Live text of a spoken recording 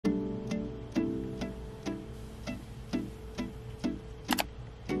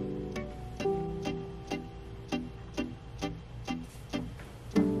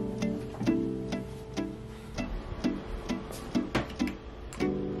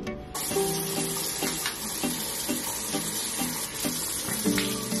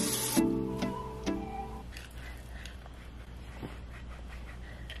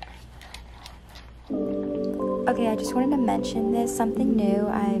Okay, I just wanted to mention this, something new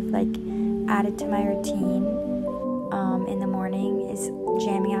I've like added to my routine in the morning is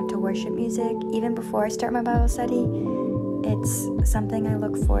jamming out to worship music. Even before I start my Bible study, it's something I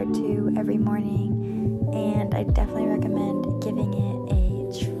look forward to every morning, and I definitely recommend giving it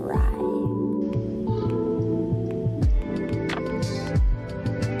a try.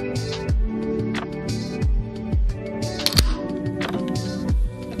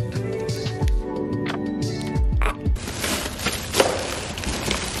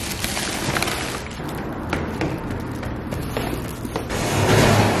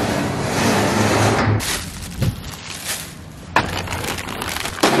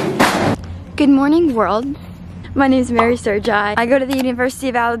 Good morning, world. My name is Mary Sergi. I go to the University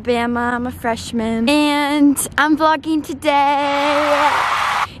of Alabama. I'm a freshman, and I'm vlogging today.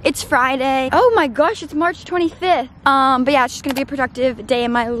 It's Friday. Oh my gosh, it's March 25th. But yeah, it's just gonna be a productive day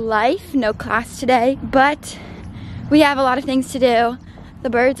in my life. No class today, but we have a lot of things to do.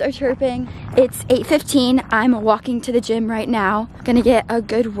 The birds are chirping. It's 8:15. I'm walking to the gym right now. Gonna get a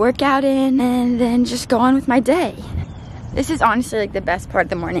good workout in and then just go on with my day. This is honestly like the best part of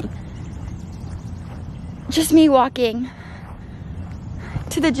the morning. Just me walking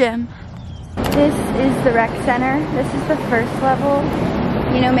to the gym. This is the rec center. This is the first level.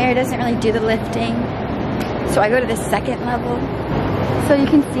 You know, Mary doesn't really do the lifting, so I go to the second level. So you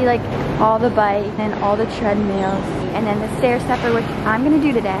can see like all the bikes and all the treadmills, and then the stair stepper, which I'm gonna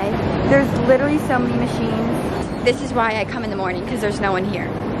do today. There's literally so many machines. This is why I come in the morning, because there's no one here.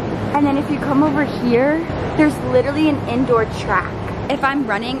 And then if you come over here, there's literally an indoor track. If I'm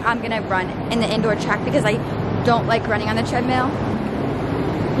running, I'm gonna run in the indoor track because I don't like running on the treadmill.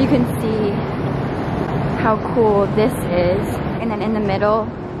 You can see how cool this is. And then in the middle,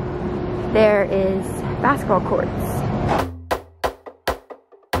 there is basketball courts.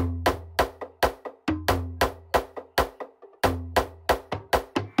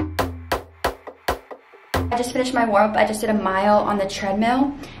 I just finished my warm-up. I just did a mile on the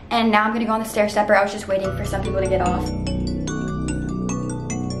treadmill, and now I'm gonna go on the stair stepper. I was just waiting for some people to get off.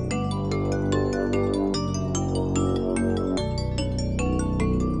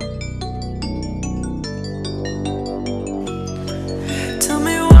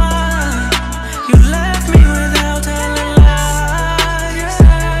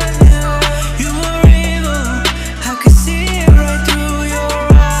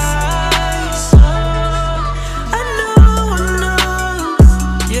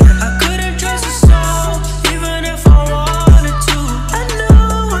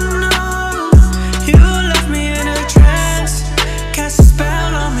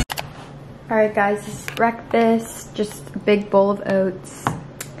 Alright guys, this is breakfast, just a big bowl of oats.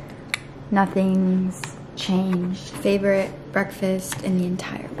 Nothing's changed. Favorite breakfast in the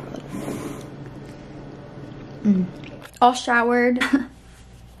entire world. All showered.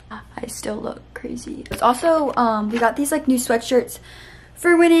 I still look crazy. It's also, we got these like new sweatshirts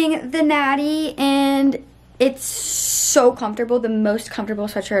for winning the Natty, and it's so comfortable. The most comfortable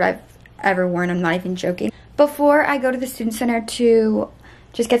sweatshirt I've ever worn, I'm not even joking. Before I go to the student center to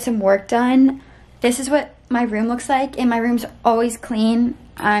just get some work done, this is what my room looks like, and my room's always clean.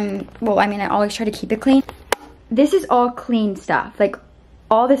 I always try to keep it clean. This is all clean stuff. Like,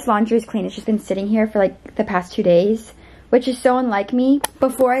 all this laundry is clean. It's just been sitting here for like the past 2 days, which is so unlike me.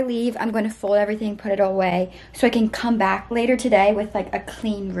 Before I leave, I'm going to fold everything, put it away, so I can come back later today with like a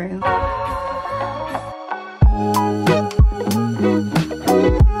clean room.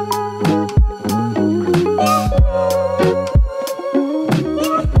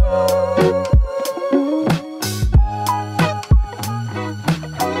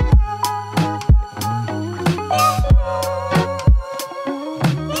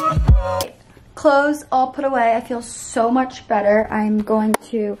 Clothes all put away. I feel so much better. I'm going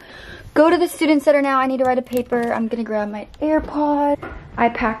to go to the student center now. I need to write a paper. I'm gonna grab my AirPod. I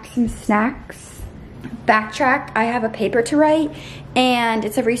packed some snacks. Backtrack, I have a paper to write, and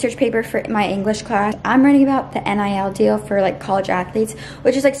it's a research paper for my English class. I'm writing about the NIL deal for like college athletes,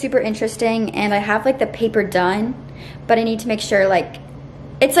 which is like super interesting, and I have like the paper done, but I need to make sure like,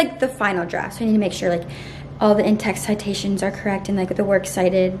 it's like the final draft, so I need to make sure like all the in-text citations are correct and like the works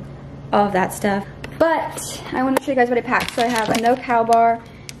cited, all of that stuff. But I want to show you guys what I packed. So I have a no cow bar.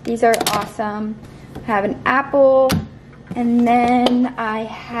 These are awesome. I have an apple, and then I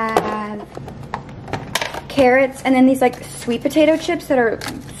have carrots, and then these like sweet potato chips that are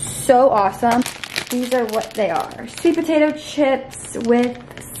so awesome. These are what they are. Sweet potato chips with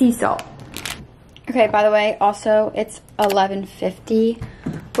sea salt. Okay, by the way, also it's 11:50,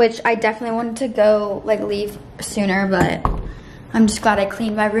 which I definitely wanted to go like leave sooner, but I'm just glad I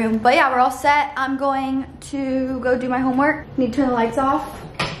cleaned my room. But yeah, we're all set. I'm going to go do my homework. Need to turn the lights off.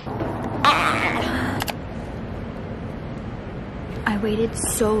 I waited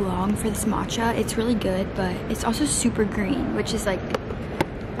so long for this matcha. It's really good, but it's also super green, which is like,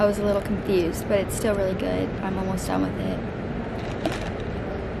 I was a little confused, but it's still really good. I'm almost done with it.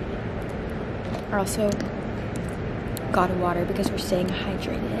 I also got a water because we're staying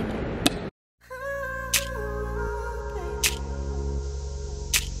hydrated.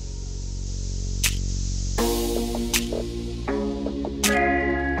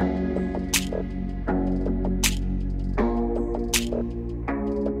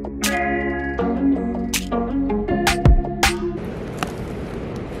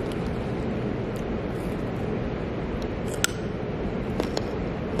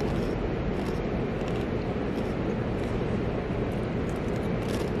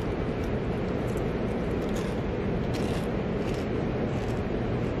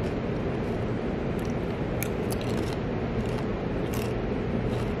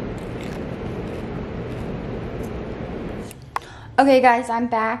 Okay guys, I'm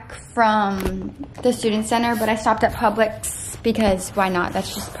back from the student center, but I stopped at Publix because why not?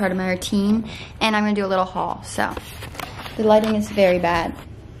 That's just part of my routine. And I'm gonna do a little haul, so. The lighting is very bad.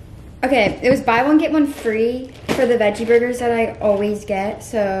 Okay, it was buy one, get one free for the veggie burgers that I always get.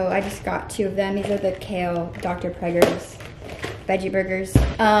 So I just got 2 of them. These are the kale Dr. Pregger's veggie burgers.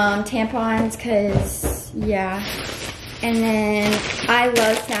 Tampons, cause yeah. And then I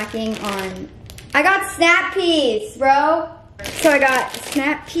love snacking on, I got snap peas, bro. So I got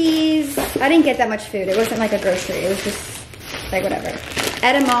snap peas. I didn't get that much food. It wasn't like a grocery. It was just like whatever.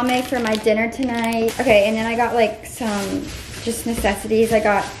 Edamame for my dinner tonight. Okay, and then I got like some just necessities. I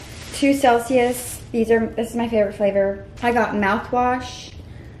got 2 Celsius. This is my favorite flavor. I got mouthwash.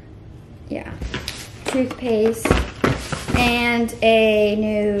 Yeah. Toothpaste. And a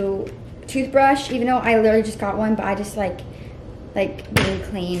new toothbrush. Even though I literally just got one, but I just like being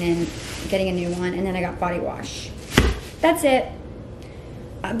clean and getting a new one. And then I got body wash. That's it.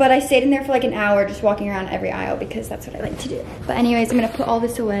 But I stayed in there for like an hour just walking around every aisle because that's what I like to do. But anyways, I'm gonna put all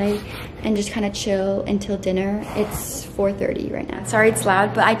this away and just kind of chill until dinner. It's 4:30 right now. Sorry it's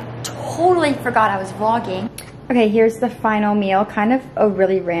loud, but I totally forgot I was vlogging. Okay, here's the final meal. Kind of a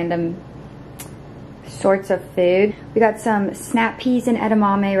really random sorts of food. We got some snap peas and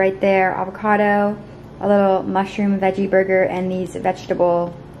edamame right there, avocado, a little mushroom veggie burger, and these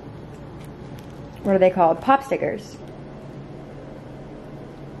vegetable, what are they called? Pop stickers.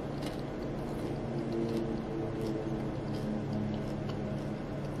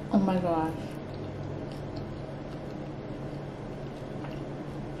 Oh my gosh.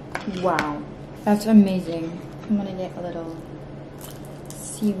 Wow. That's amazing. I'm gonna get a little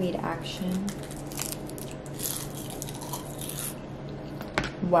seaweed action.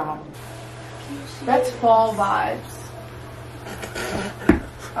 Wow. That's fall vibes.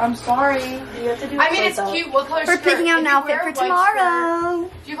 I'm sorry. You have to do it. I mean, it's cute. What color We're skirt? picking out an outfit for tomorrow.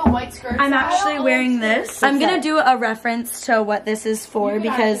 Do you have a white skirt? I'm actually wearing this. I'm gonna do a reference to what this is for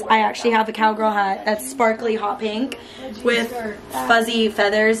because I actually have a cowgirl hat that's sparkly hot pink with fuzzy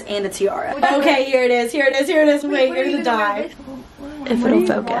feathers and a tiara. Okay, here it is, here it is, here it is. Wait, you're gonna die. If it'll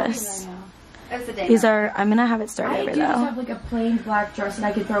focus. These are, I'm gonna have it start over though. I have like a plain black dress and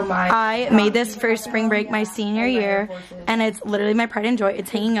I could throw my... I made this for spring break my senior year and it's literally my pride and joy. It's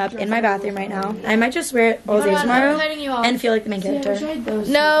hanging up in my bathroom right now. I might just wear it all day tomorrow and feel like the main character.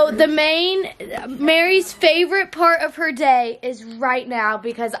 No, Mary's favorite part of her day is right now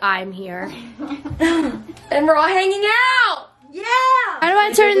because I'm here. And we're all hanging out! Yeah! How do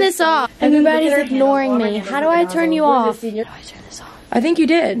I turn this off? Everybody's ignoring me. How do I turn you off? How do I turn this off? I think you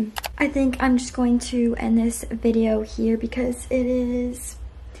did. I think I'm just going to end this video here because it's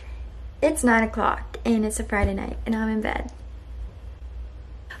 9 o'clock and it's a Friday night and I'm in bed.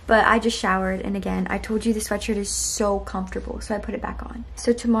 But I just showered and again, I told you the sweatshirt is so comfortable, so I put it back on.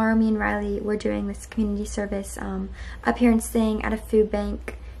 So tomorrow me and Riley, we're doing this community service appearance thing at a food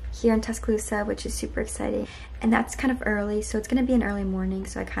bank here in Tuscaloosa, which is super exciting. And that's kind of early, so it's gonna be an early morning,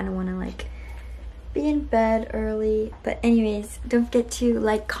 so I kind of want to like be in bed early. But anyways, don't forget to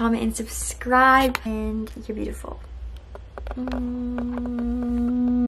like, comment, and subscribe, and you're beautiful.